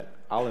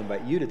I'll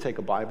invite you to take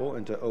a Bible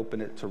and to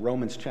open it to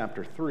Romans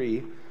chapter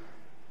 3,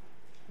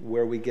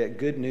 where we get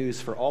good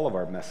news for all of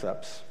our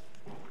mess-ups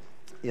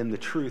in the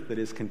truth that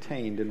is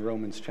contained in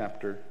Romans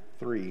chapter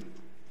 3.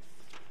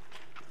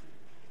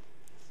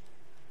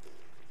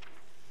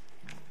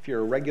 If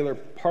you're a regular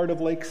part of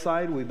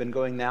Lakeside, we've been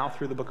going now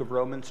through the book of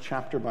Romans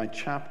chapter by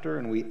chapter,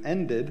 and we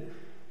ended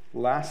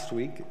last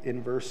week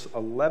in verse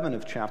 11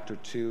 of chapter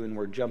 2, and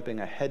we're jumping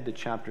ahead to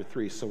chapter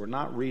 3. So we're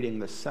not reading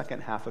the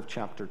second half of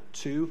chapter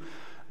 2,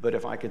 but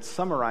if I could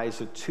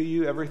summarize it to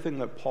you, everything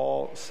that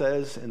Paul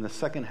says in the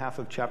second half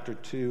of chapter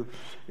 2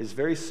 is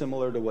very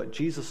similar to what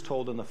Jesus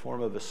told in the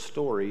form of a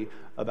story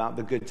about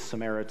the Good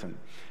Samaritan.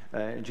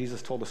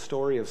 Jesus told a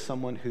story of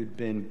someone who'd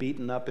been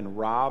beaten up and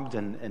robbed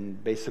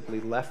and basically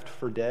left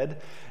for dead.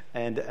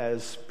 And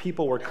as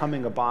people were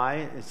coming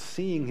by,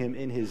 seeing him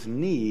in his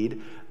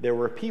need, there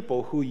were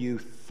people who you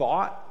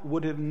thought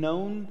would have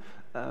known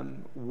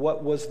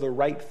what was the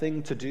right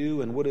thing to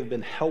do and would have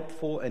been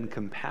helpful and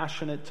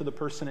compassionate to the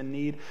person in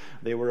need.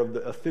 They were of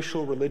the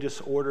official religious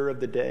order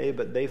of the day,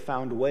 but they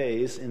found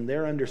ways in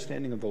their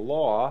understanding of the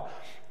law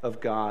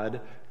of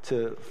God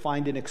to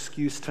find an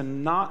excuse to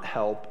not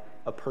help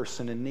a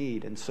person in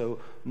need. And so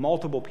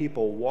multiple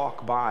people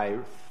walk by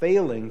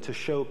failing to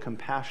show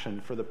compassion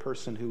for the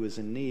person who is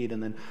in need,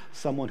 and then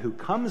someone who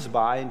comes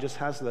by and just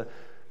has the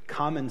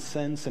common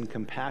sense and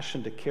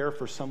compassion to care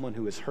for someone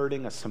who is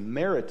hurting, a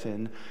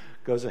Samaritan,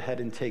 goes ahead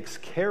and takes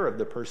care of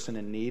the person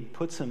in need,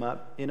 puts him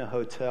up in a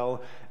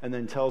hotel, and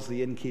then tells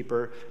the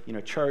innkeeper,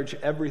 charge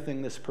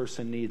everything this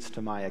person needs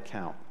to my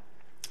account.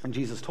 And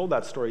Jesus told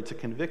that story to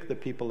convict the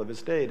people of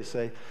his day, to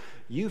say,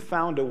 you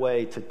found a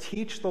way to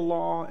teach the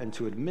law and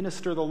to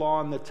administer the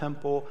law in the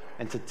temple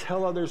and to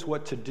tell others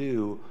what to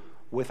do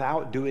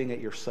without doing it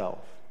yourself.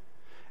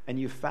 And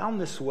you found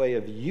this way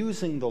of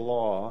using the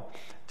law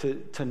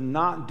to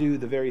not do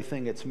the very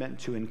thing it's meant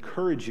to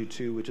encourage you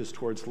to, which is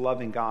towards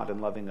loving God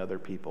and loving other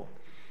people.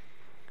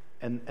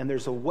 And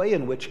there's a way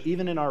in which,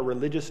 even in our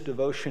religious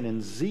devotion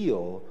and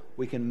zeal,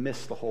 we can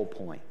miss the whole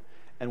point.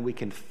 And we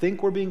can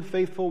think we're being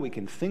faithful, we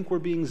can think we're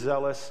being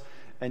zealous,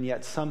 and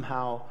yet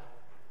somehow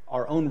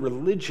our own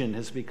religion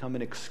has become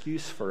an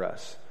excuse for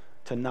us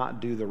to not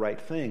do the right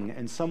thing.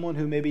 And someone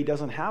who maybe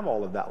doesn't have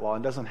all of that law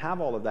and doesn't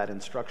have all of that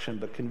instruction,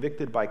 but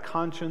convicted by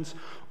conscience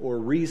or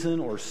reason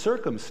or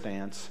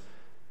circumstance,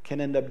 can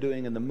end up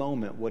doing in the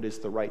moment what is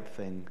the right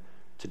thing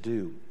to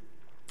do.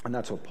 And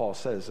that's what Paul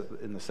says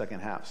in the second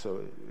half.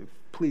 So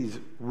please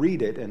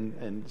read it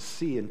and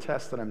see and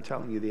test that I'm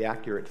telling you the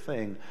accurate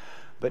thing.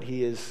 But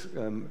he is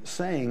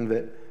saying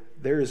that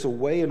there is a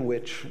way in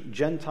which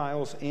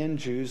Gentiles and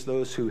Jews,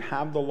 those who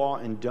have the law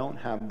and don't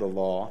have the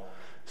law,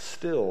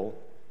 still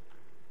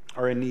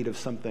are in need of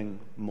something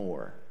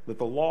more. That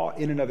the law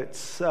in and of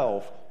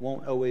itself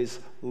won't always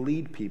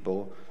lead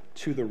people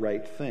to the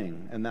right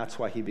thing. And that's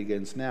why he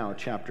begins now,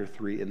 chapter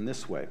 3, in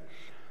this way.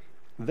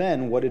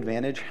 Then what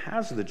advantage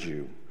has the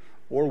Jew?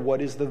 Or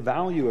what is the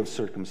value of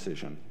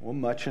circumcision? Well,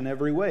 much in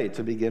every way.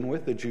 To begin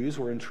with, the Jews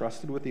were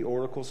entrusted with the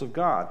oracles of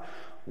God.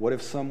 What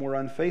if some were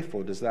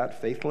unfaithful? Does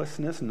that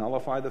faithlessness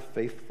nullify the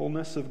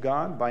faithfulness of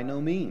God? By no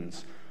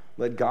means.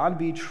 Let God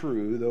be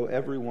true, though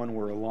everyone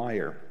were a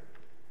liar.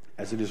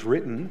 As it is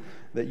written,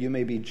 that you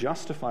may be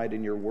justified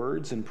in your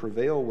words and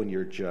prevail when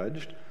you're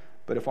judged.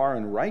 But if our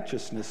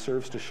unrighteousness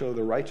serves to show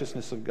the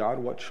righteousness of God,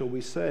 what shall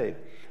we say?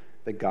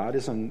 That God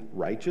is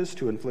unrighteous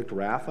to inflict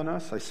wrath on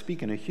us? I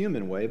speak in a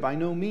human way, by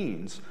no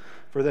means.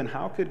 For then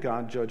how could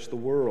God judge the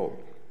world?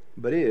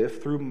 But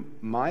if, through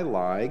my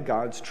lie,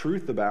 God's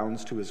truth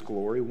abounds to his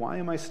glory, why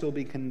am I still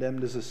be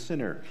condemned as a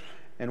sinner?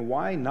 And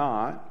why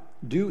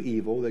not do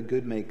evil that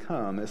good may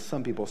come, as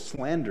some people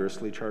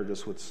slanderously charge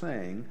us with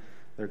saying?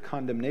 Their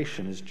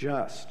condemnation is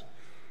just.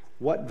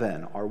 What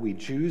then? Are we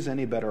Jews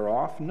any better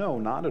off? No,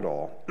 not at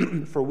all.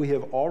 For we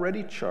have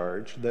already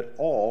charged that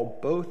all,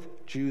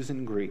 both Jews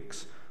and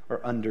Greeks,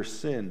 are under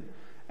sin.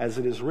 As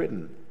it is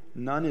written,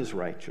 none is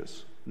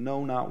righteous,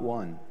 no, not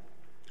one.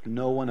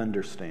 No one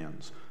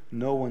understands.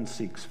 No one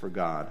seeks for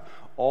God.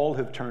 All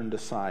have turned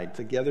aside.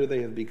 Together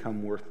they have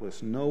become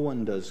worthless. No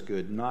one does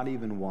good, not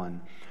even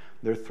one.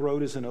 Their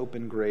throat is an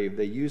open grave.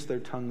 They use their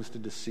tongues to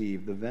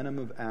deceive. The venom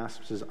of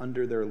asps is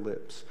under their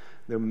lips.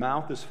 Their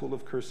mouth is full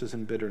of curses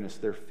and bitterness.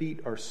 Their feet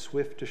are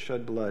swift to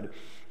shed blood.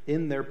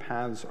 In their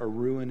paths are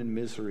ruin and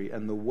misery,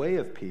 and the way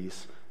of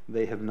peace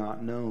they have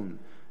not known.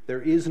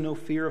 There is no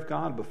fear of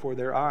God before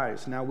their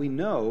eyes. Now we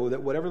know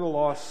that whatever the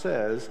law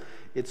says,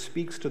 it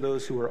speaks to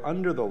those who are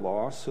under the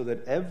law, so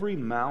that every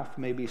mouth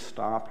may be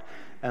stopped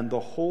and the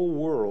whole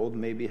world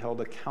may be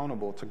held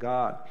accountable to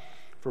God.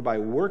 For by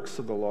works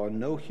of the law,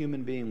 no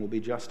human being will be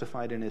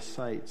justified in his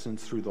sight,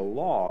 since through the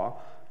law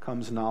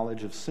comes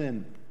knowledge of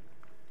sin.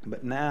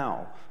 But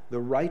now the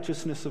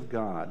righteousness of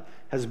God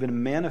has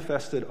been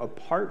manifested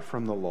apart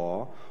from the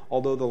law,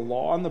 although the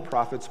law and the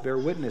prophets bear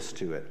witness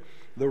to it.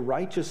 The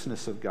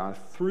righteousness of God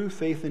through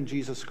faith in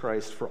Jesus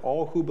Christ for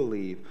all who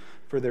believe,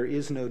 for there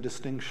is no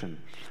distinction.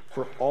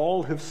 For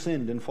all have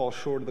sinned and fall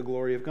short of the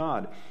glory of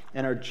God,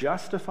 and are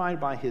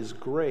justified by his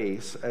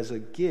grace as a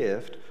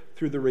gift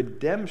through the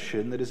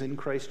redemption that is in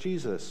Christ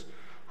Jesus,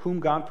 whom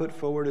God put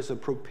forward as a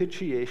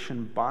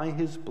propitiation by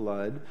his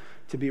blood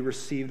to be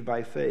received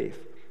by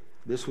faith.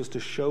 This was to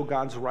show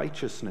God's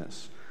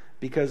righteousness,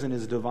 because in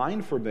his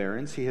divine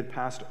forbearance he had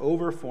passed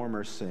over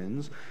former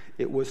sins.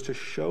 It was to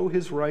show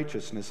his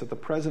righteousness at the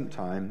present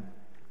time,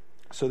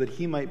 so that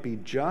he might be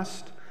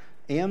just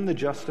and the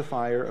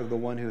justifier of the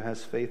one who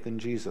has faith in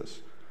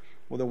Jesus.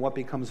 Well, then what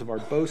becomes of our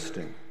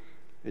boasting?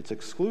 It's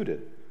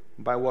excluded.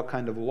 By what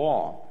kind of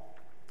law?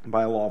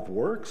 By a law of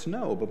works?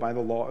 No, but by the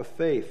law of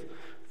faith.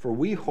 For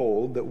we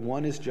hold that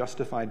one is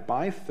justified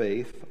by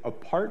faith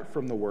apart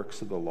from the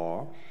works of the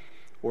law.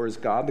 Or is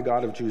God the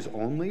God of Jews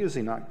only? Is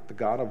he not the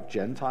God of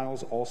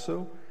Gentiles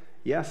also?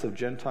 Yes, of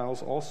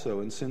Gentiles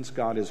also. And since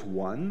God is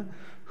one,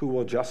 who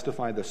will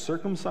justify the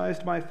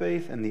circumcised by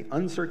faith and the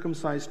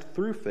uncircumcised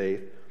through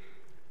faith,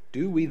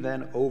 do we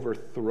then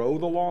overthrow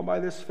the law by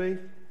this faith?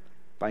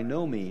 By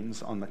no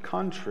means. On the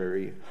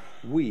contrary,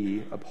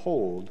 we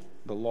uphold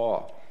the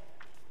law.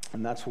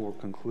 And that's where we'll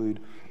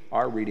conclude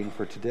our reading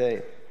for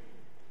today.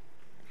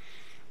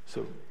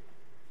 So,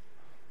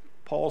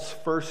 Paul's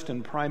first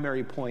and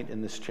primary point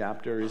in this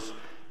chapter is,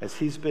 as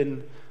he's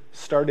been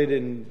started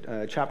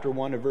in chapter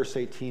 1 of verse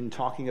 18,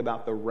 talking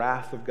about the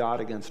wrath of God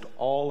against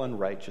all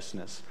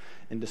unrighteousness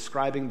and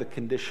describing the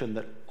condition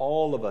that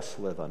all of us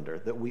live under,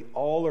 that we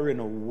all are in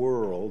a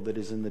world that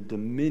is in the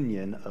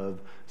dominion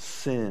of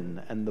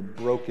sin and the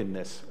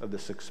brokenness of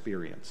this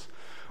experience.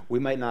 We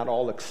might not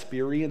all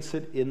experience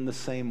it in the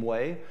same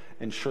way,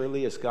 and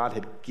surely as God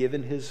had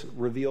given his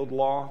revealed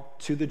law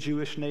to the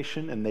Jewish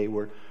nation and they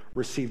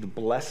received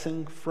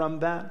blessing from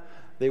that,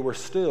 they were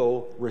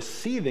still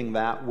receiving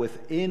that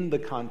within the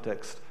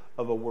context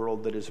of a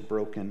world that is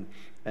broken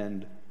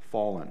and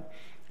fallen.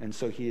 And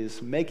so he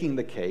is making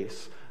the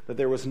case that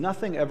there was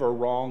nothing ever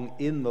wrong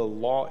in the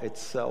law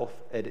itself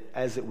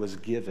as it was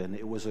given.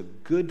 It was a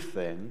good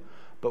thing,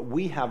 but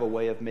we have a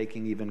way of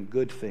making even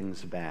good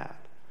things bad.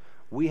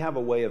 We have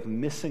a way of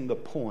missing the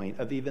point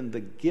of even the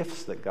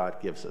gifts that God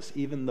gives us,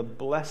 even the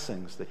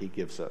blessings that he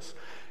gives us.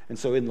 And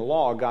so in the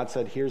law, God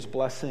said, here's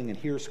blessing and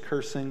here's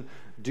cursing.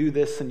 Do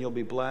this and you'll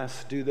be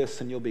blessed. Do this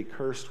and you'll be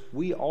cursed.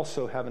 We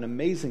also have an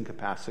amazing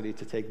capacity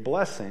to take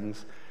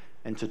blessings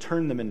and to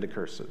turn them into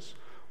curses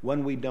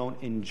when we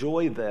don't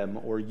enjoy them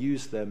or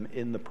use them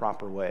in the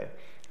proper way.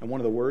 And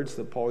one of the words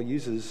that Paul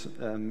uses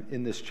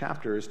in this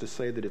chapter is to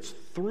say that it's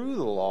through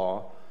the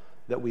law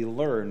that we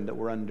learn that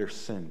we're under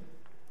sin.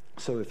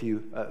 So if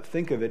you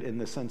think of it in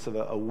the sense of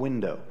a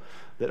window,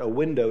 that a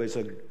window is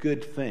a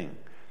good thing,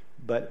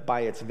 but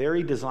by its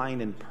very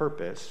design and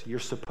purpose, you're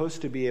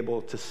supposed to be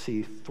able to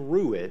see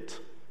through it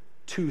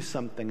to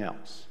something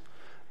else.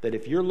 That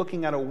if you're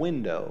looking at a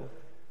window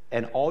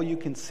and all you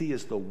can see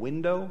is the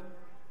window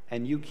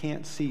and you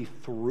can't see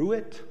through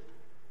it,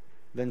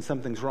 then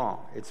something's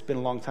wrong. It's been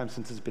a long time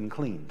since it's been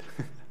cleaned.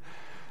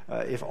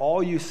 If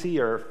all you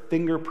see are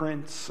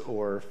fingerprints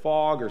or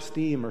fog or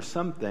steam or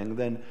something,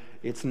 then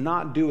it's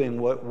not doing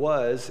what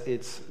was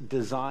its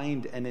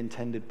designed and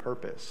intended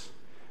purpose.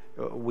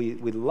 We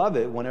love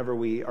it whenever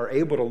we are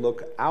able to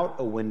look out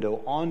a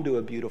window onto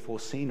a beautiful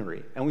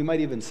scenery. And we might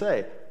even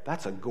say,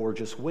 that's a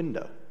gorgeous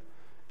window.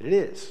 It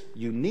is.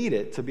 You need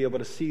it to be able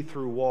to see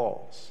through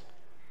walls.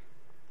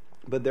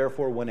 But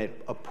therefore, when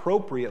it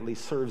appropriately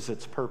serves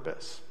its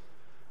purpose,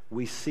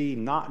 we see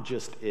not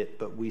just it,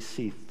 but we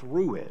see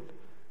through it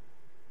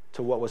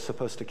to what was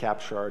supposed to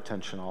capture our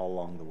attention all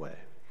along the way.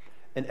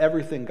 And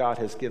everything God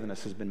has given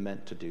us has been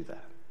meant to do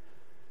that.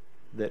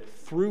 That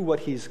through what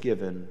he's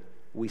given,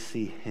 we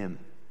see him.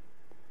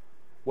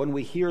 When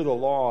we hear the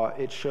law,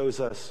 it shows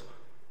us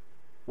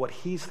what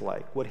he's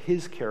like, what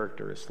his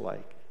character is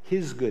like,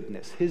 his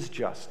goodness, his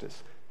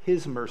justice,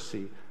 his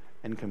mercy,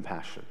 and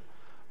compassion.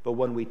 But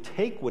when we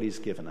take what he's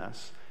given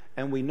us,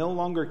 and we no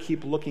longer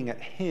keep looking at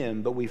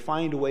him, but we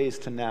find ways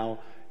to now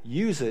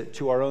use it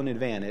to our own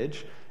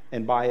advantage,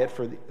 and by it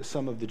for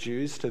some of the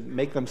Jews to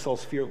make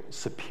themselves feel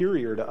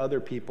superior to other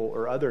people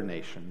or other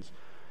nations,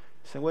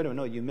 say, wait a minute,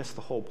 no, you missed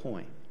the whole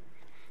point.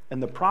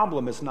 And the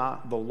problem is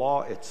not the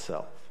law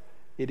itself.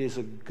 It is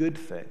a good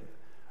thing.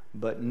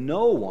 But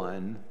no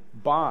one,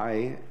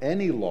 by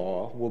any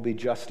law, will be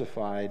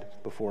justified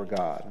before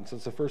God. And so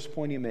it's the first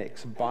point he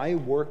makes. By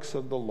works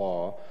of the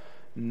law,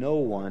 no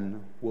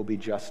one will be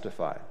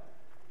justified.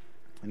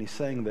 And he's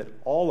saying that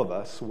all of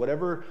us,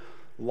 whatever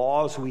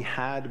laws we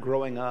had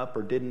growing up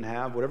or didn't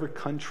have, whatever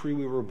country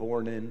we were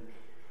born in,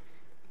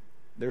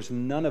 there's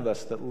none of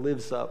us that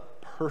lives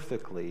up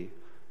perfectly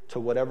to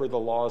whatever the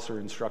laws or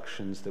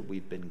instructions that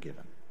we've been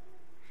given.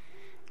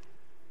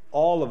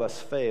 All of us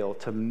fail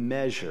to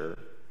measure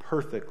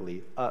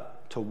perfectly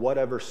up to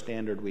whatever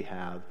standard we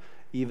have,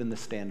 even the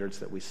standards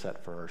that we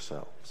set for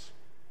ourselves.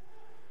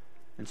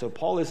 And so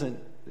Paul isn't,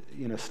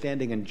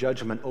 standing in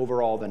judgment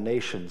over all the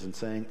nations and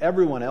saying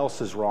everyone else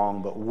is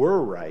wrong, but we're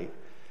right.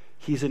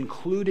 He's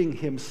including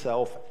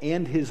himself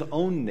and his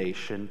own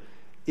nation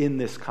in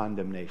this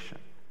condemnation.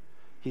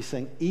 He's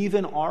saying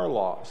even our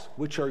laws,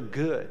 which are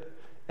good,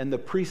 and the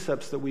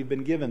precepts that we've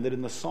been given, that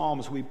in the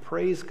Psalms we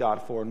praise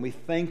God for and we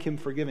thank him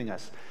for giving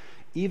us,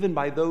 even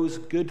by those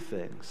good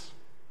things,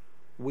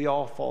 we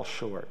all fall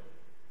short.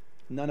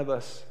 None of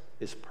us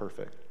is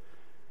perfect.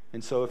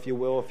 And so if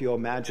you'll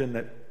imagine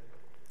that,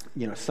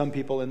 some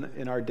people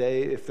in our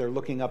day, if they're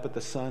looking up at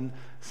the sun,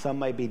 some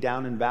might be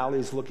down in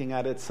valleys looking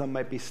at it, some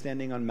might be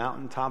standing on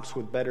mountaintops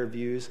with better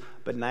views,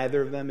 but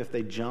neither of them, if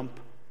they jump,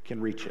 can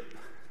reach it.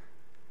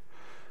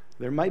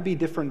 There might be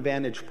different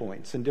vantage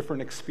points and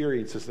different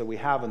experiences that we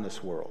have in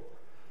this world,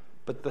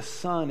 but the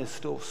sun is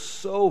still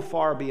so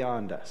far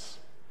beyond us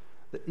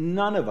that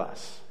none of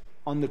us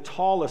on the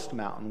tallest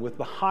mountain with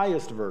the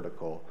highest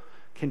vertical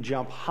can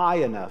jump high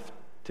enough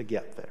to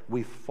get there.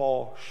 We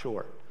fall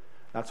short.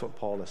 That's what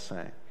Paul is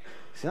saying.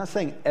 He's not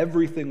saying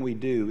everything we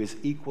do is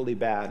equally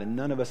bad and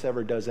none of us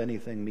ever does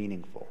anything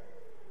meaningful.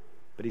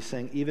 But he's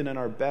saying even in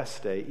our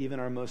best day, even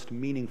our most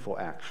meaningful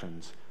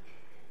actions,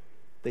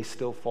 they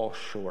still fall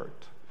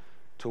short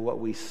to what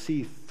we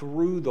see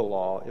through the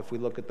law if we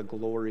look at the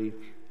glory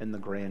and the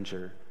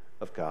grandeur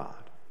of God.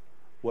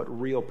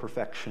 What real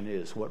perfection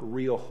is, what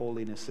real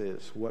holiness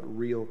is, what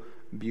real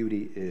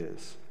beauty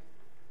is.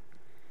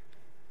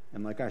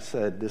 And like I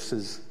said, this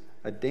is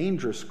a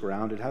dangerous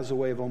ground. It has a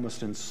way of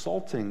almost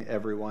insulting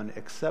everyone,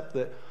 except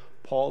that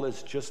Paul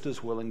is just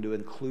as willing to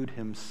include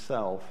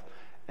himself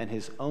and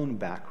his own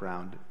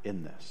background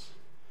in this.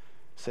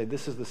 Say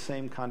this is the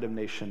same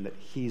condemnation that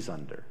he's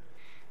under,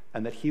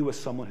 and that he was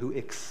someone who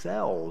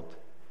excelled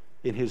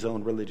in his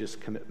own religious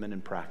commitment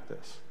and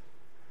practice.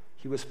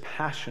 He was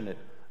passionate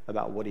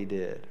about what he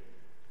did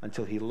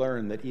until he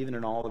learned that even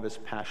in all of his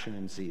passion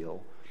and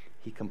zeal,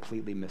 he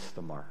completely missed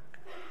the mark.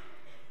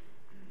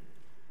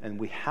 And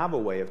we have a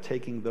way of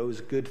taking those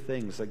good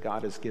things that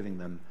God is giving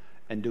them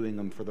and doing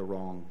them for the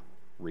wrong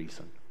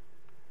reason.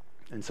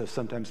 And so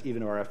sometimes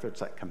even our efforts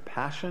at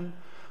compassion,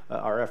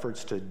 our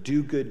efforts to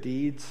do good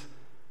deeds,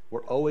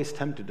 we're always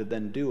tempted to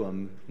then do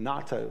them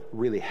not to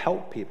really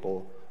help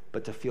people,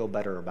 but to feel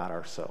better about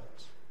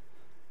ourselves.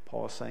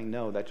 Paul is saying,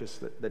 no,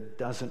 that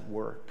doesn't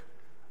work.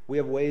 We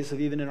have ways of,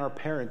 even in our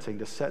parenting,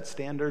 to set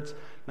standards,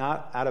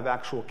 not out of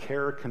actual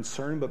care or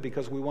concern, but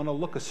because we want to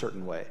look a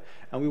certain way.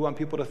 And we want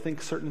people to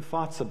think certain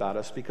thoughts about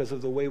us because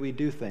of the way we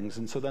do things.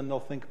 And so then they'll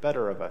think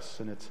better of us.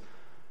 And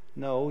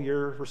no,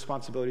 your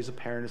responsibility as a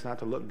parent is not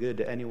to look good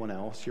to anyone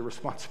else. Your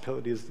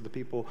responsibility is to the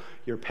people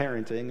you're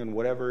parenting and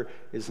whatever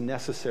is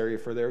necessary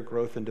for their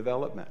growth and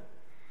development.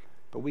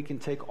 But we can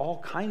take all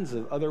kinds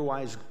of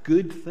otherwise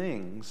good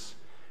things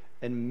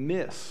and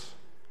miss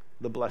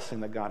the blessing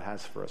that God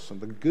has for us.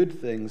 And the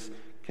good things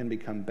can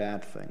become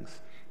bad things.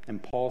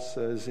 And Paul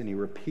says, and he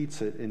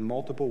repeats it in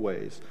multiple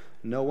ways,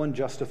 no one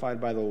justified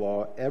by the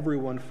law,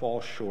 everyone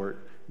falls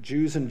short,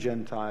 Jews and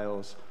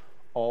Gentiles,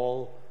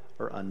 all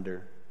are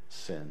under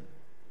sin.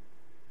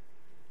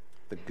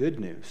 The good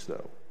news,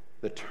 though,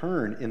 the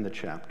turn in the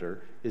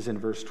chapter is in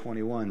verse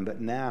 21. But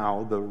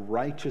now the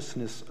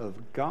righteousness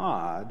of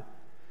God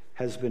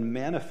has been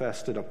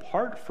manifested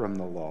apart from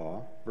the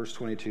law. Verse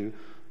 22,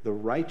 the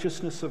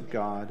righteousness of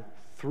God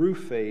through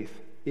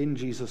faith in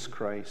Jesus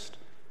Christ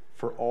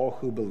for all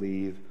who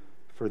believe,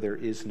 for there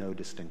is no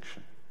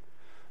distinction.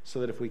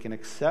 So that if we can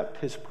accept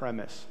his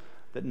premise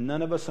that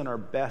none of us on our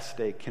best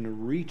day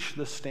can reach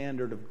the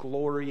standard of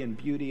glory and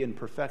beauty and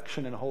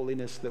perfection and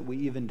holiness that we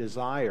even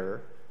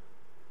desire,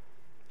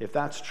 if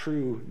that's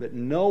true, that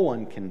no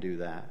one can do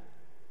that,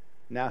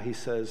 now he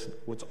says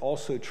what's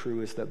also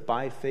true is that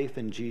by faith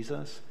in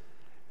Jesus,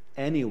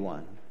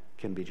 anyone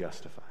can be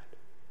justified.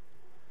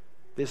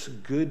 This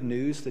good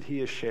news that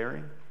he is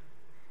sharing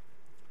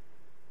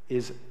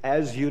is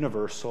as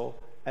universal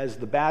as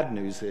the bad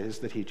news is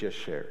that he just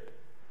shared.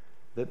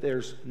 That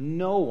there's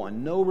no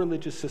one, no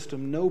religious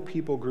system, no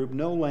people group,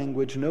 no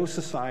language, no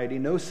society,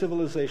 no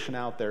civilization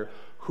out there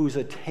who's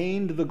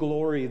attained the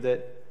glory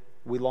that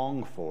we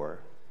long for.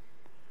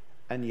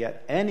 And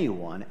yet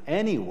anyone,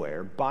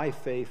 anywhere, by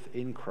faith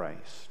in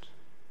Christ,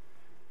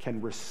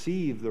 can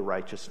receive the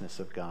righteousness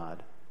of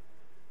God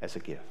as a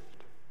gift.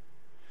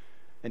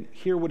 And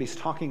here what he's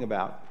talking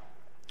about,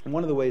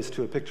 one of the ways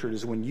to picture it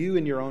is when you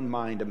in your own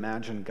mind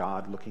imagine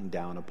God looking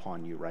down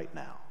upon you right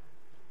now.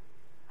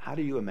 How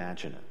do you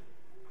imagine it?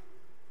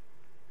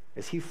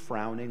 Is he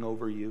frowning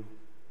over you?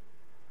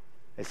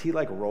 Is he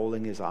like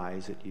rolling his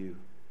eyes at you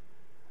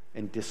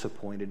and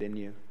disappointed in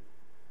you?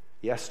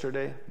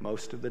 Yesterday,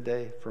 most of the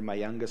day, for my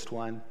youngest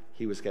one,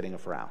 he was getting a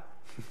frown.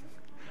 He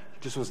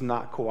just was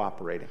not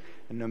cooperating.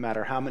 And no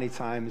matter how many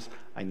times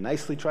I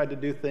nicely tried to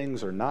do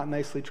things or not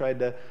nicely tried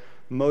to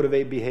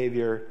motivate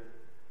behavior,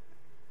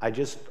 I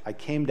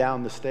came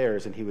down the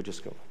stairs and he would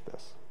just go like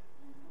this.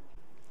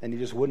 And he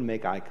just wouldn't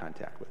make eye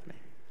contact with me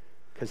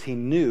because he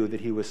knew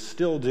that he was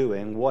still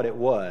doing what it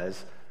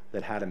was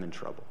that had him in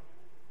trouble.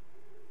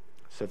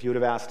 So if you would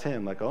have asked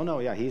him, like, oh no,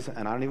 yeah,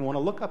 and I don't even want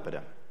to look up at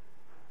him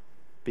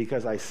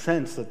because I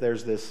sense that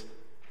there's this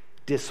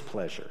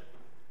displeasure,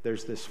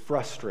 there's this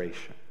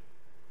frustration.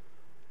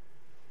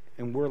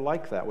 And we're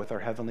like that with our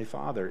Heavenly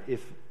Father.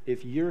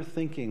 If you're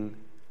thinking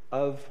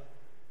of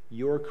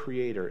your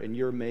Creator and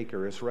your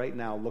Maker is right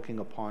now looking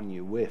upon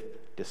you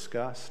with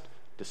disgust,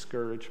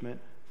 discouragement,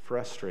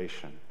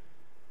 frustration,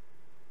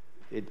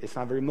 it's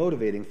not very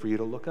motivating for you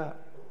to look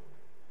up.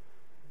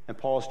 And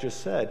Paul's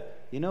just said,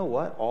 you know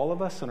what? All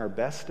of us on our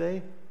best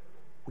day,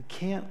 we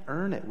can't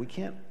earn it. We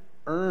can't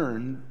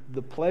earn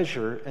the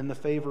pleasure and the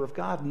favor of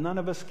God. None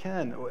of us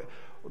can.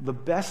 The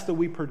best that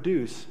we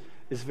produce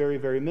is very,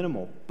 very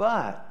minimal.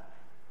 But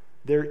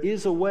there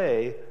is a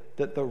way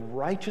that the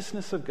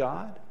righteousness of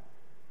God,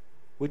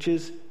 which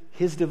is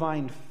his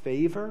divine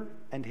favor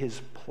and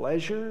his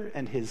pleasure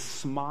and his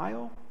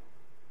smile,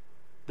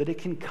 that it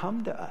can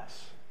come to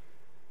us.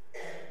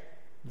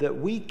 That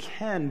we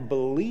can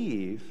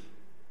believe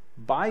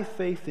by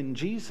faith in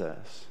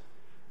Jesus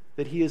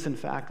that he is in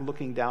fact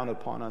looking down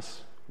upon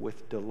us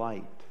with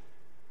delight,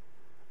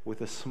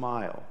 with a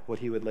smile. What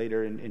he would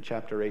later in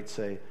chapter 8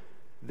 say,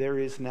 there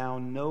is now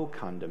no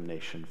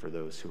condemnation for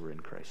those who are in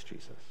Christ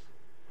Jesus.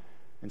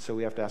 And so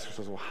we have to ask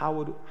ourselves,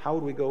 well, how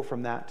would we go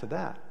from that to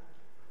that?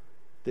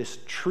 This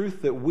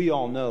truth that we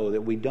all know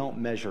that we don't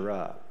measure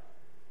up,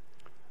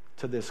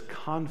 to this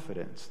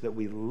confidence that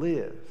we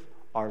live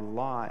our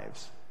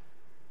lives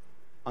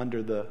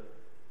under the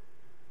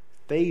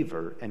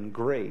favor and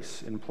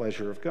grace and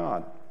pleasure of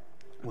God.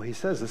 Well, he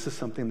says this is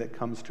something that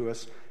comes to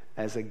us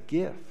as a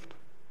gift.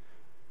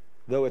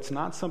 Though it's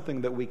not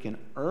something that we can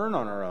earn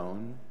on our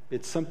own,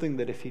 it's something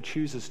that if he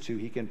chooses to,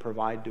 he can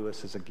provide to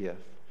us as a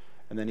gift.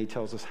 And then he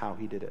tells us how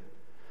he did it.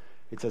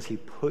 It says he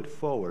put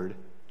forward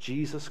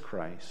Jesus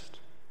Christ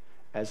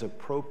as a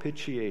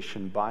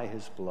propitiation by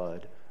his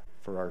blood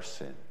for our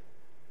sin.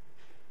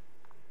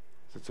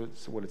 So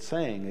what it's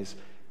saying is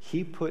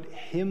he put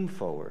him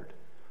forward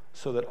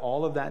so that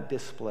all of that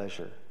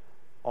displeasure,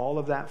 all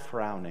of that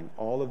frowning,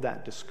 all of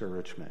that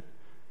discouragement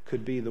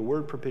could be, the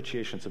word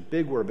propitiation, it's a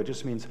big word, but it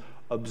just means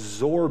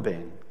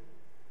absorbing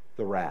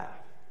the wrath.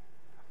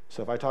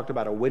 So if I talked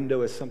about a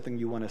window as something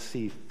you want to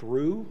see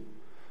through,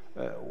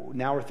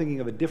 now we're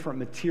thinking of a different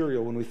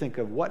material when we think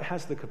of what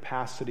has the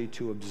capacity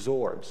to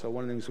absorb. So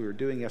one of the things we were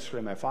doing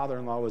yesterday, my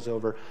father-in-law was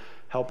over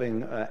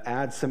helping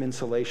add some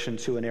insulation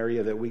to an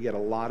area that we get a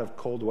lot of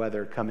cold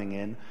weather coming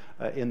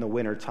in the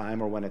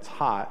wintertime or when it's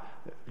hot.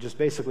 Just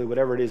basically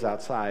whatever it is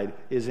outside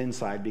is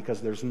inside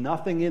because there's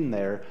nothing in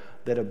there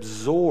that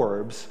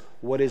absorbs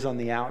what is on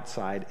the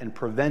outside and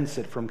prevents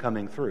it from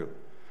coming through.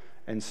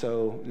 And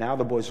so now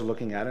the boys are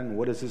looking at it, and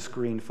what is this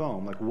green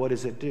foam? Like, what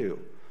does it do?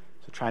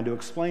 So trying to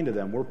explain to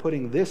them, we're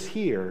putting this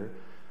here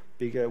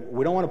because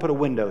we don't want to put a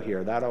window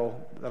here.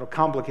 That'll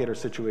complicate our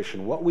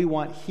situation. What we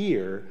want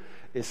here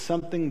is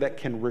something that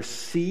can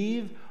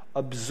receive,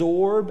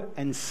 absorb,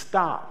 and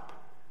stop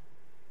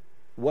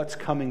what's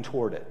coming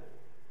toward it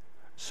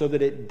so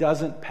that it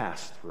doesn't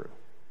pass through.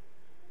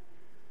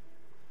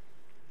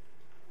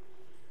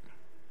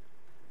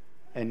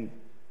 And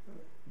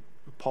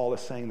Paul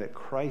is saying that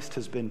Christ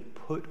has been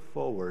put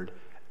forward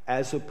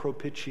as a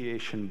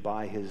propitiation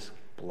by his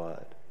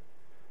blood.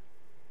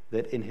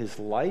 That in his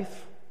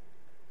life,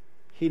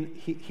 he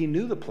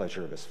knew the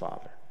pleasure of his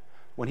Father.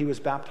 When he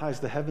was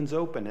baptized, the heavens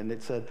opened, and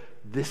it said,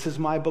 "This is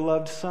my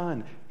beloved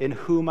Son, in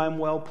whom I'm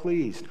well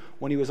pleased."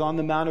 When he was on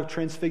the Mount of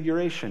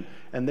Transfiguration,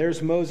 and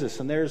there's Moses,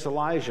 and there's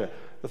Elijah,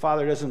 the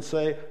Father doesn't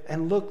say,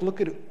 and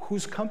look at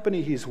whose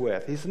company he's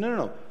with. He said,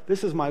 no,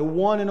 this is my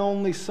one and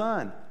only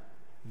Son.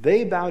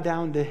 They bow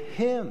down to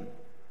him.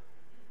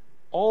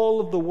 All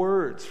of the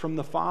words from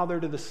the Father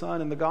to the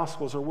Son in the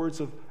Gospels are words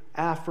of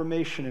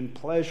affirmation and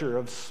pleasure,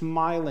 of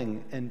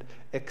smiling and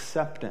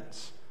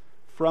acceptance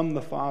from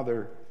the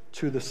Father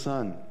to the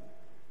Son.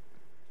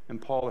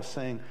 And Paul is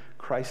saying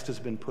Christ has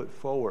been put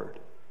forward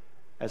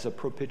as a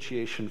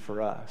propitiation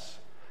for us,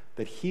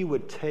 that he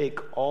would take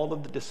all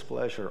of the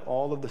displeasure,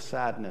 all of the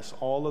sadness,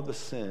 all of the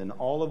sin,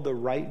 all of the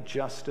right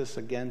justice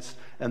against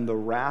and the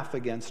wrath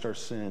against our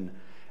sin,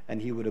 and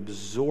he would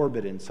absorb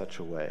it in such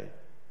a way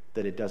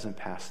that it doesn't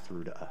pass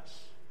through to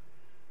us.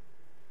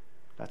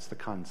 That's the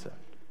concept.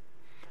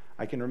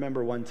 I can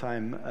remember one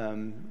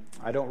time,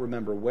 I don't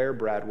remember where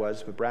Brad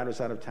was, but Brad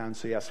was out of town,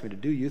 so he asked me to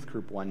do youth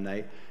group one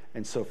night.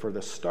 And so for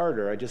the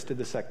starter, I just did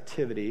this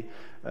activity,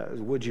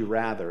 would you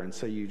rather? And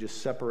so you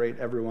just separate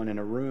everyone in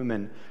a room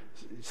and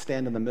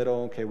stand in the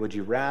middle. Okay, would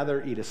you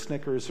rather eat a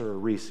Snickers or a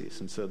Reese's?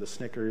 And so the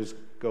Snickers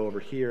go over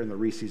here and the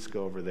Reese's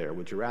go over there.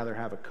 Would you rather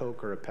have a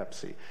Coke or a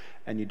Pepsi?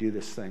 And you do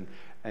this thing,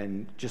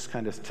 and just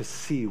kind of to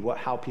see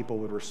how people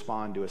would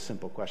respond to a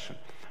simple question.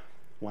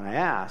 When I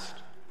asked,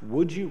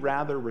 would you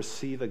rather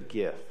receive a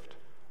gift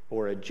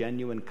or a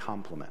genuine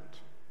compliment?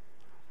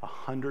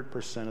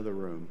 100% of the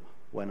room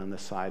went on the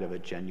side of a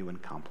genuine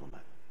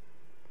compliment.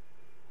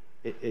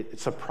 It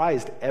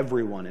surprised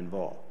everyone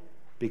involved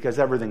because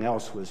everything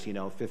else was,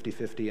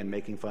 50-50 and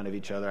making fun of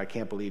each other. I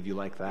can't believe you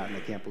like that, and I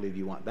can't believe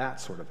you want that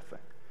sort of a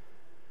thing.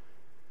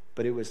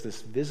 But it was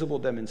this visible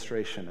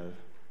demonstration of,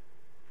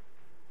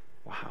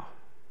 wow,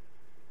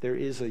 there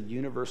is a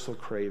universal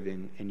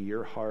craving in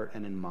your heart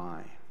and in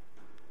mine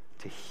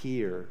to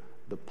hear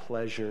the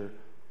pleasure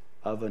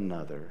of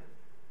another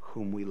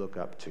whom we look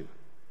up to,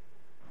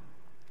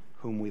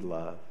 whom we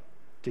love,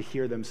 to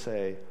hear them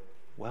say,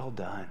 well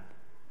done,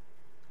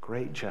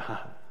 great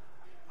job,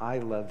 I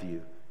love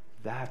you,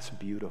 that's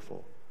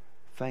beautiful,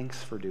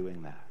 thanks for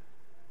doing that.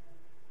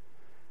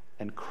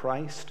 And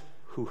Christ,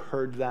 who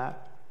heard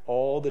that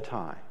all the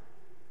time,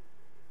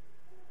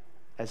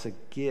 as a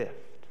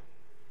gift,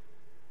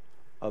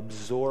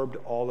 absorbed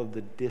all of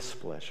the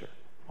displeasure,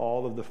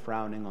 all of the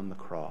frowning on the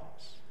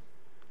cross.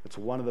 It's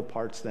one of the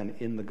parts then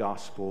in the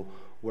gospel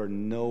where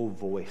no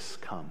voice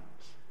comes.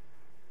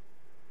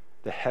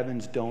 The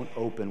heavens don't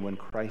open when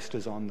Christ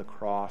is on the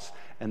cross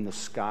and the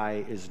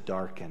sky is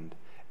darkened,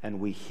 and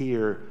we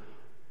hear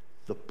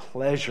the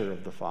pleasure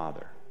of the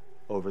Father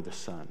over the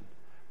Son,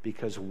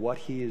 because what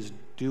he is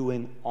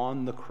doing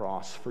on the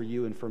cross for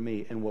you and for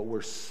me, and what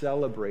we're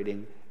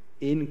celebrating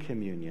in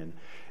communion,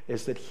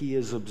 is that he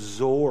has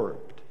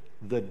absorbed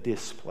the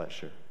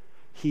displeasure.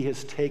 He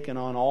has taken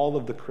on all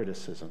of the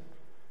criticism,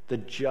 the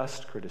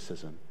just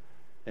criticism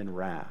and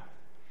wrath,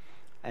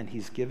 and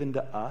he's given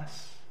to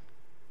us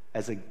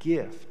as a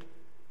gift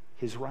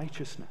his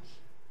righteousness,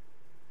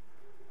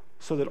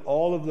 so that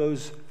all of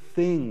those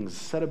things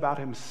said about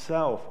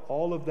himself,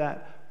 all of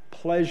that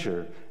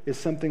pleasure, is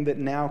something that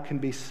now can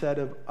be said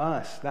of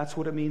us. That's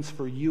what it means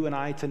for you and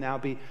I to now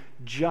be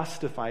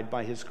justified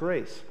by his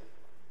grace.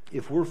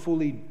 If we're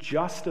fully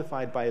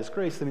justified by his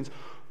grace, that means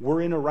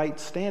we're in a right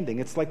standing.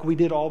 It's like we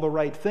did all the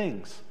right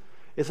things.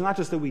 It's not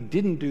just that we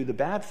didn't do the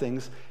bad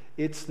things,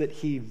 it's that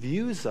he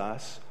views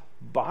us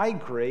by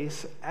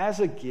grace as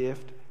a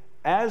gift,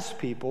 as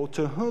people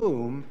to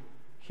whom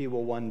he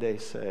will one day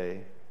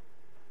say,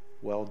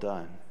 "Well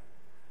done,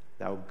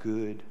 thou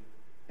good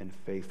and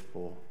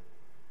faithful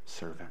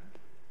servant."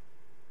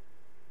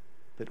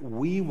 That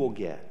we will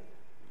get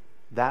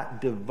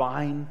that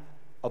divine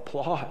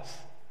applause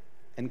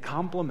and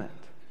compliment,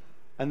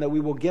 and that we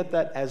will get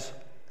that as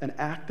an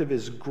act of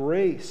his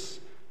grace,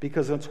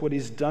 because that's what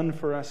he's done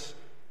for us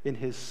in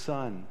his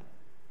Son.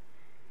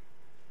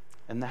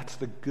 And that's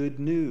the good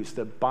news,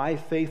 that by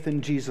faith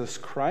in Jesus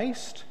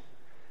Christ,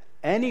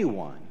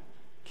 anyone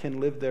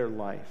can live their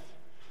life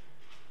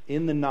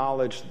in the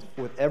knowledge,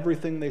 with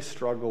everything they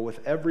struggle,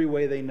 with every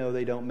way they know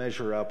they don't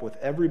measure up, with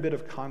every bit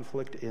of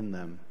conflict in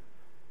them,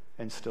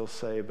 and still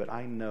say, but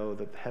I know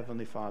that the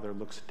Heavenly Father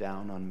looks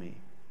down on me.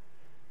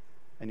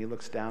 And he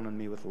looks down on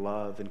me with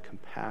love and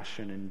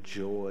compassion and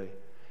joy.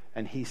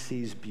 And he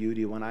sees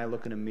beauty. When I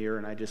look in a mirror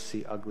and I just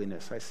see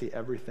ugliness, I see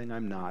everything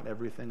I'm not,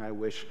 everything I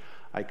wish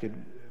I could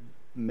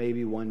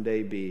maybe one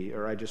day be,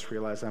 or I just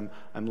realize I'm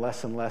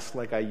less and less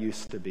like I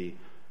used to be.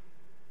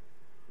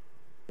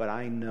 But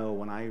I know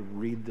when I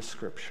read the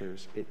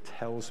scriptures, it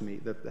tells me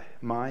that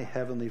my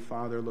Heavenly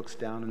Father looks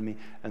down on me,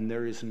 and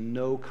there is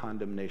no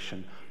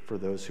condemnation for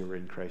those who are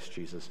in Christ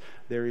Jesus.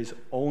 There is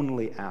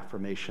only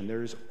affirmation.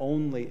 There is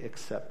only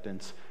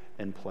acceptance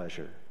and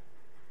pleasure.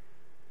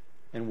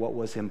 And what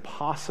was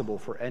impossible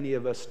for any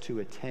of us to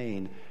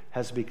attain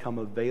has become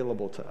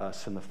available to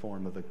us in the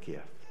form of a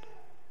gift.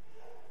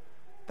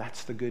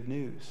 That's the good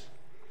news.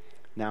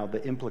 Now,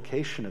 the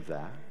implication of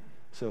that,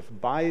 so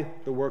if by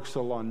the works of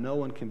the law no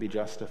one can be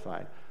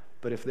justified,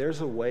 but if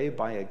there's a way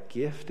by a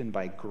gift and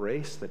by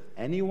grace that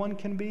anyone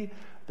can be,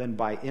 then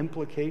by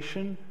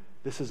implication,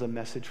 this is a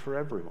message for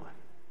everyone.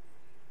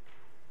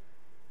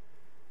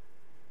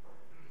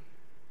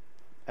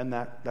 And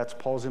that's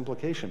Paul's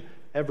implication.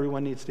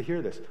 Everyone needs to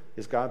hear this.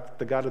 Is God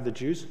the God of the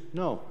Jews?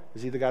 No.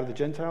 Is he the God of the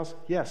Gentiles?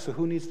 Yes. So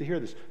who needs to hear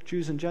this?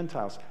 Jews and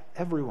Gentiles.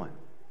 Everyone.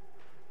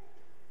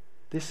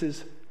 This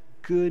is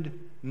good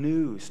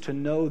news, to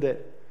know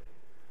that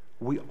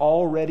we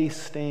already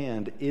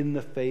stand in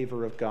the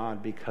favor of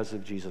God because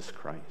of Jesus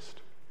Christ.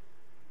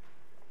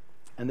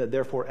 And that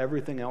therefore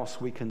everything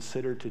else we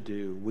consider to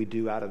do, we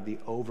do out of the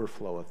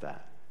overflow of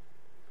that.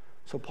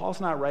 So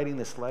Paul's not writing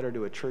this letter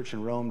to a church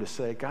in Rome to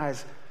say,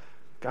 guys,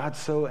 God's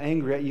so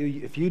angry at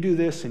you. If you do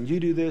this and you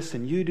do this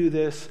and you do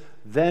this,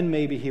 then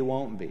maybe he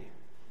won't be.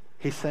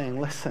 He's saying,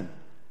 listen,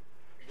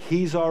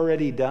 he's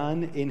already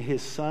done in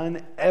his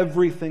Son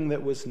everything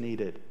that was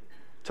needed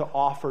to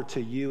offer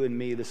to you and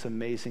me this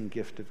amazing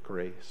gift of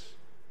grace.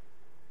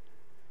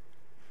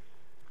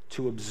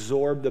 To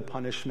absorb the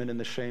punishment and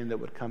the shame that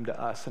would come to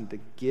us, and to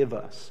give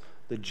us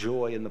the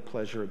joy and the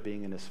pleasure of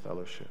being in his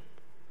fellowship.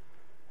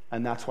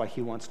 And that's why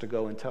he wants to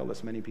go and tell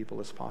as many people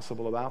as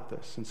possible about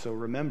this. And so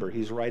remember,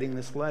 he's writing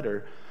this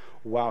letter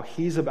while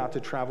he's about to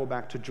travel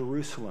back to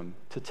Jerusalem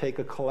to take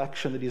a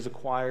collection that he's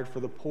acquired for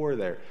the poor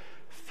there.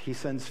 He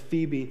sends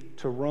Phoebe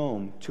to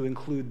Rome to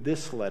include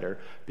this letter,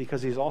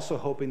 because he's also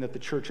hoping that the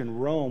church in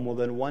Rome will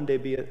then one day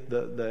be at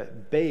the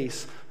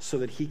base so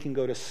that he can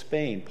go to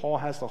Spain. Paul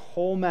has the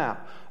whole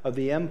map of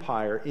the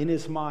empire in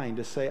his mind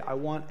to say, I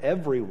want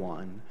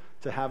everyone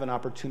to have an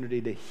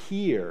opportunity to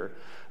hear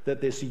that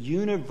this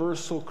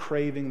universal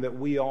craving that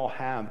we all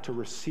have to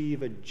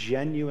receive a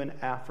genuine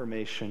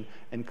affirmation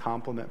and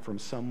compliment from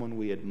someone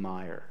we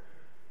admire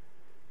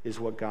is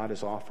what God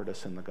has offered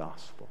us in the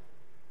gospel.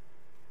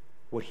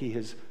 What he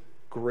has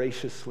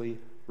graciously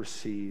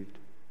received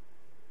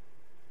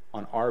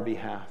on our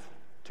behalf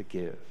to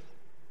give.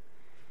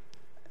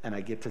 And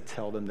I get to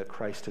tell them that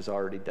Christ has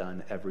already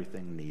done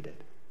everything needed.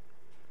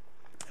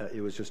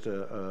 It was just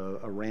a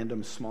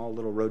random small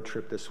little road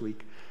trip this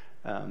week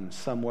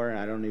somewhere, and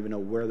I don't even know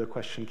where the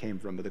question came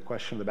from, but the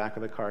question in the back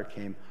of the car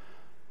came,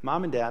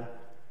 Mom and Dad,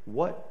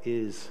 what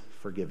is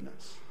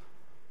forgiveness?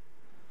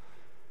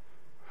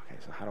 Okay,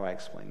 so how do I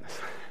explain this?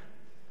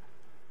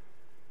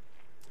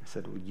 I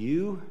said, well,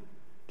 you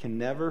can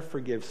never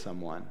forgive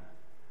someone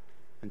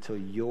until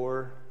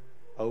you're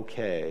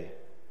okay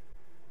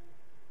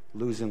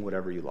losing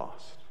whatever you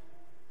lost.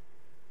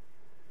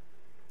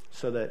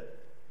 So that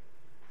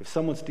if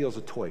someone steals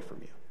a toy from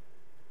you,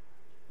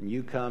 and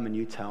you come and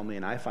you tell me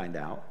and I find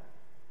out,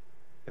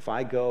 if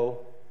I go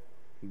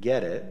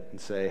get it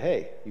and say,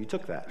 hey, you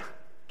took that,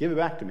 give it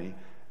back to me,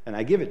 and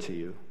I give it to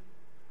you,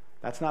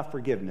 that's not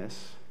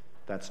forgiveness,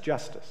 that's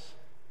justice.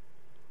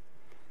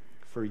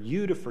 For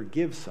you to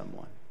forgive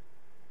someone,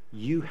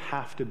 you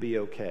have to be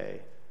okay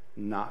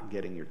not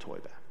getting your toy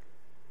back.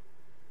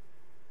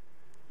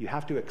 You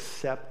have to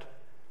accept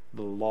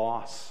the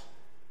loss,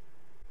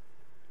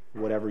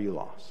 whatever you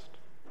lost.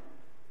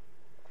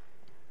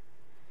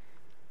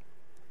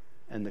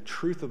 And the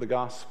truth of the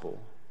gospel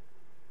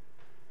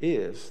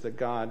is that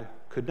God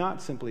could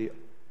not simply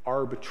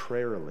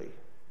arbitrarily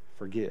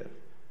forgive.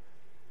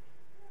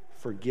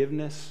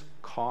 Forgiveness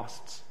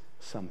costs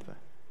something.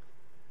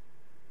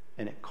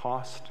 And it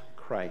cost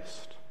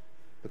Christ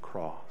the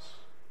cross.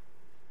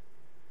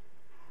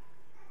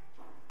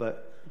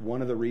 But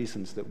one of the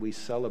reasons that we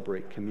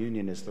celebrate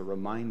communion is the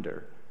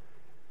reminder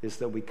is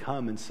that we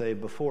come and say,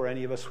 before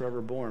any of us were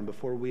ever born,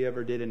 before we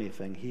ever did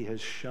anything, he has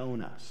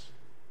shown us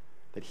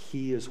that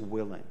he is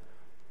willing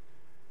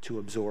to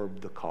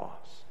absorb the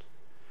cost.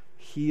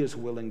 He is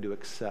willing to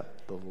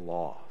accept the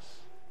loss.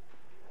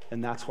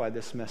 And that's why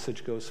this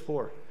message goes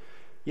forth.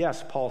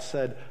 Yes, Paul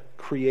said,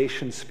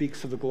 creation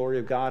speaks of the glory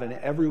of God, and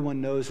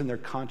everyone knows in their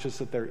conscience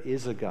that there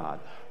is a God.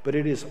 But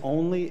it is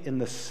only in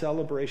the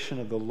celebration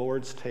of the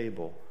Lord's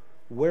table.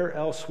 Where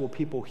else will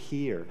people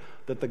hear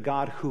that the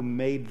God who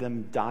made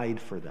them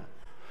died for them?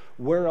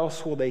 Where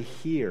else will they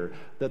hear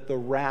that the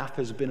wrath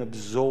has been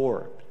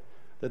absorbed,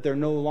 that they're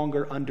no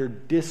longer under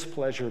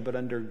displeasure but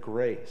under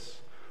grace?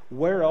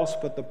 Where else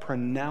but the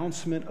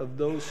pronouncement of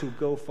those who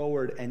go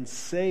forward and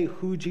say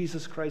who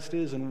Jesus Christ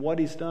is and what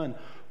he's done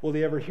will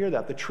they ever hear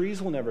that? The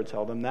trees will never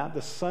tell them that.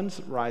 The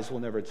sunrise will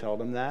never tell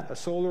them that. A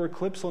solar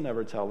eclipse will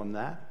never tell them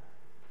that.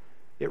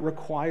 It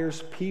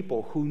requires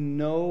people who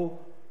know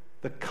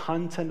the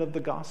content of the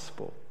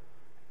gospel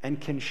and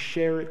can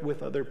share it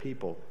with other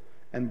people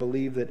and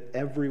believe that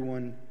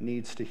everyone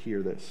needs to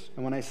hear this.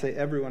 And when I say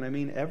everyone, I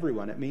mean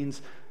everyone. It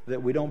means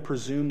that we don't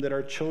presume that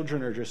our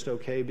children are just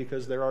okay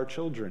because they're our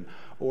children.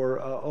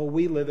 Or,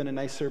 we live in a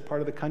nicer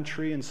part of the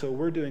country and so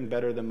we're doing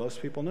better than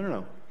most people.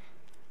 No.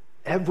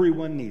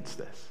 Everyone needs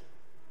this.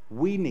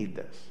 We need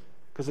this.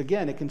 Because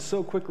again, it can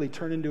so quickly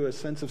turn into a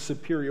sense of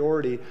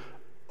superiority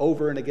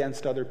over and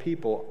against other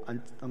people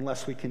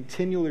unless we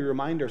continually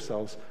remind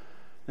ourselves,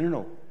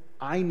 no,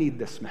 I need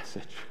this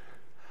message.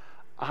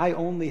 I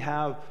only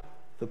have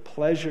the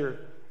pleasure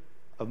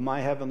of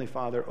my Heavenly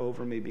Father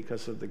over me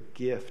because of the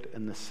gift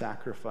and the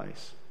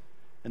sacrifice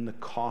and the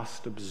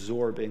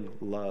cost-absorbing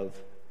love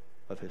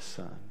of his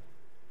Son.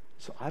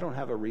 So I don't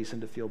have a reason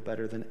to feel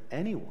better than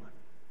anyone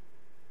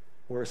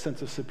or a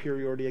sense of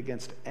superiority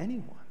against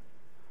anyone.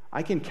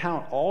 I can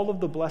count all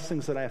of the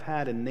blessings that I've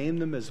had and name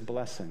them as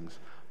blessings,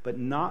 but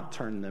not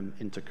turn them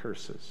into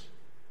curses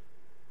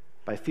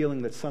by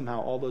feeling that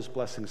somehow all those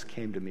blessings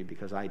came to me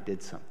because I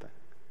did something.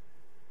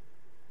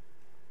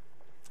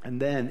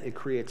 And then it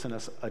creates in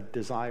us a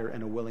desire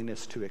and a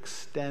willingness to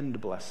extend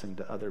blessing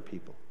to other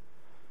people.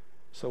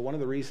 So one of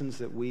the reasons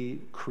that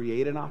we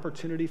create an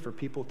opportunity for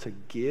people to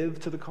give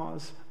to the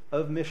cause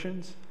of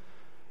missions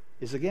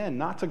is, again,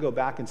 not to go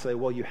back and say,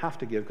 well, you have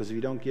to give, because if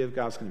you don't give,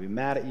 God's going to be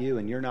mad at you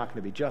and you're not going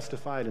to be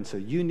justified, and so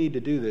you need to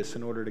do this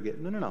in order to get...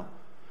 No.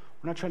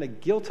 We're not trying to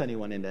guilt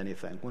anyone into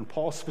anything. When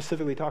Paul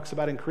specifically talks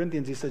about in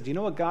Corinthians, he says, do you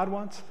know what God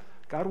wants?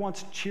 God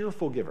wants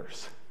cheerful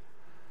givers.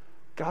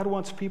 God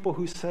wants people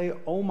who say,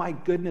 oh my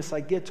goodness, I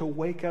get to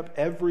wake up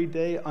every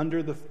day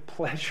under the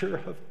pleasure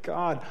of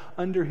God,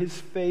 under his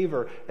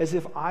favor, as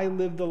if I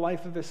lived the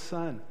life of his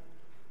Son.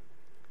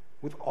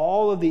 With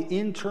all of the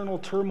internal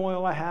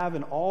turmoil I have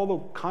and all the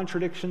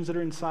contradictions that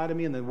are inside of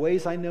me and the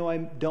ways I know I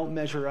don't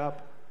measure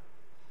up,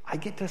 I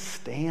get to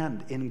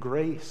stand in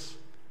grace.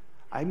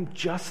 I'm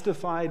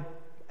justified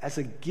as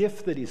a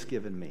gift that he's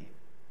given me.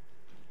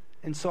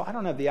 And so I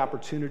don't have the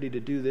opportunity to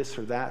do this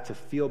or that to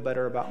feel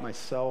better about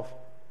myself.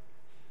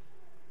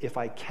 If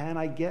I can,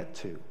 I get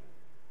to.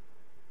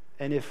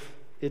 And if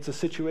it's a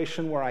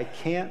situation where I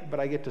can't, but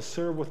I get to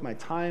serve with my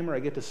time or I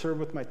get to serve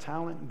with my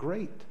talent,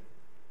 great.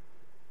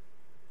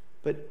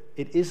 But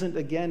it isn't,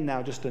 again,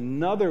 now just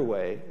another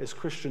way as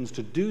Christians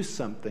to do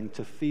something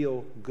to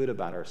feel good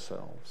about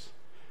ourselves.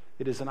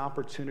 It is an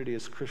opportunity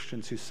as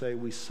Christians who say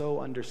we so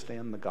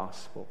understand the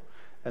gospel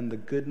and the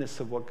goodness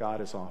of what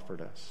God has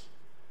offered us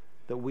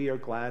that we are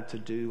glad to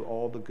do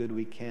all the good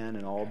we can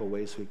in all the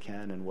ways we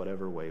can in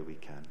whatever way we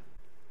can.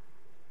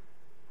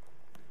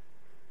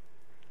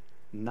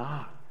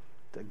 Not,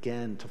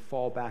 again, to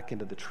fall back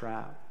into the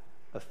trap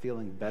of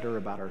feeling better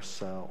about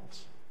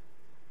ourselves,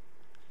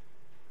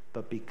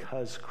 but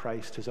because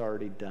Christ has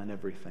already done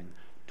everything,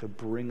 to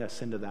bring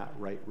us into that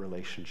right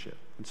relationship.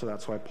 And so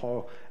that's why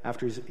Paul,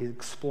 after he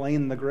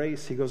explained the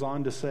grace, he goes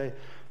on to say,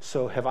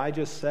 so have I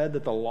just said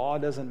that the law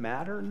doesn't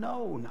matter?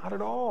 No, not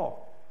at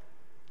all.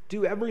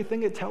 Do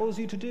everything it tells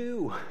you to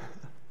do.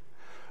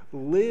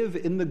 Live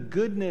in the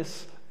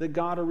goodness that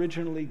God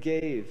originally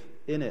gave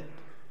in it.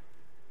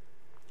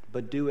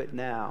 But do it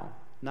now,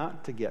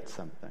 not to get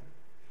something.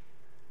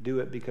 Do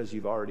it because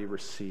you've already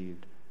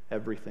received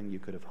everything you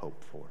could have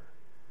hoped for.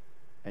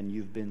 And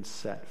you've been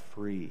set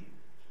free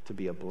to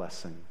be a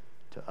blessing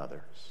to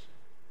others.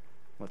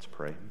 Let's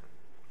pray.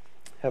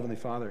 Heavenly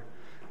Father,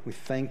 we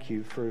thank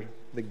you for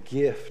the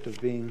gift of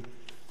being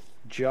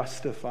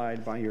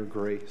justified by your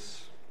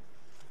grace.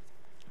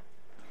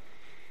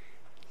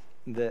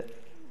 That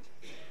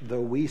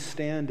though we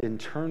stand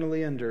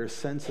internally under a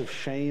sense of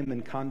shame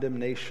and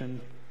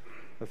condemnation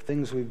of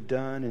things we've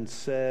done and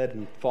said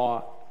and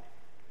thought,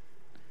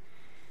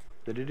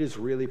 that it is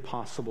really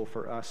possible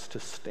for us to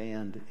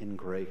stand in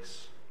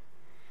grace.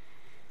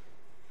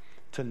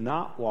 To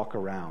not walk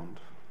around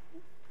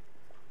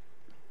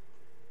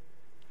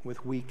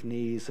with weak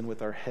knees and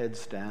with our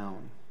heads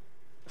down,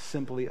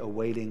 simply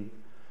awaiting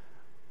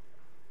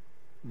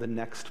the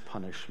next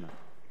punishment.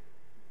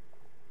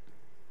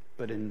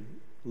 But in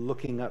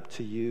looking up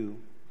to you,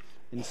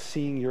 in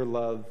seeing your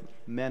love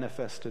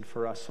manifested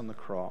for us on the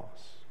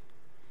cross,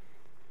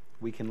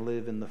 we can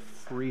live in the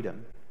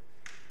freedom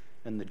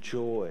and the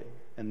joy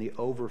and the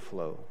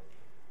overflow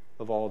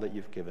of all that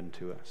you've given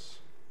to us.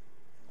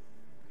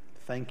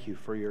 Thank you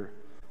for your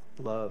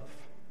love.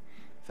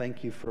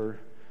 Thank you for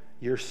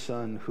your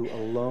Son, who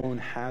alone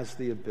has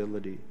the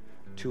ability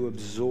to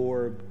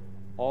absorb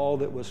all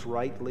that was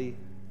rightly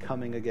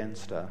coming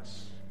against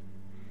us,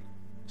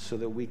 so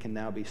that we can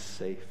now be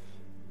safe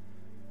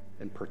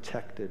and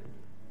protected.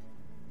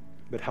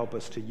 But help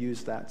us to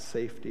use that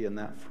safety and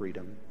that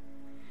freedom,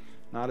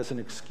 not as an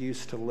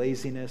excuse to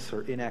laziness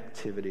or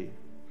inactivity,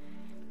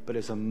 but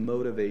as a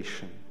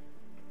motivation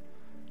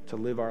to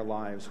live our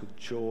lives with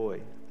joy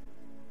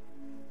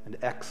and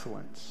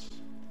excellence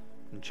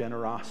and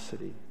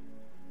generosity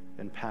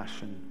and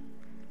passion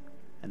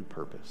and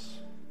purpose.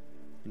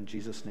 In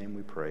Jesus' name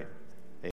we pray.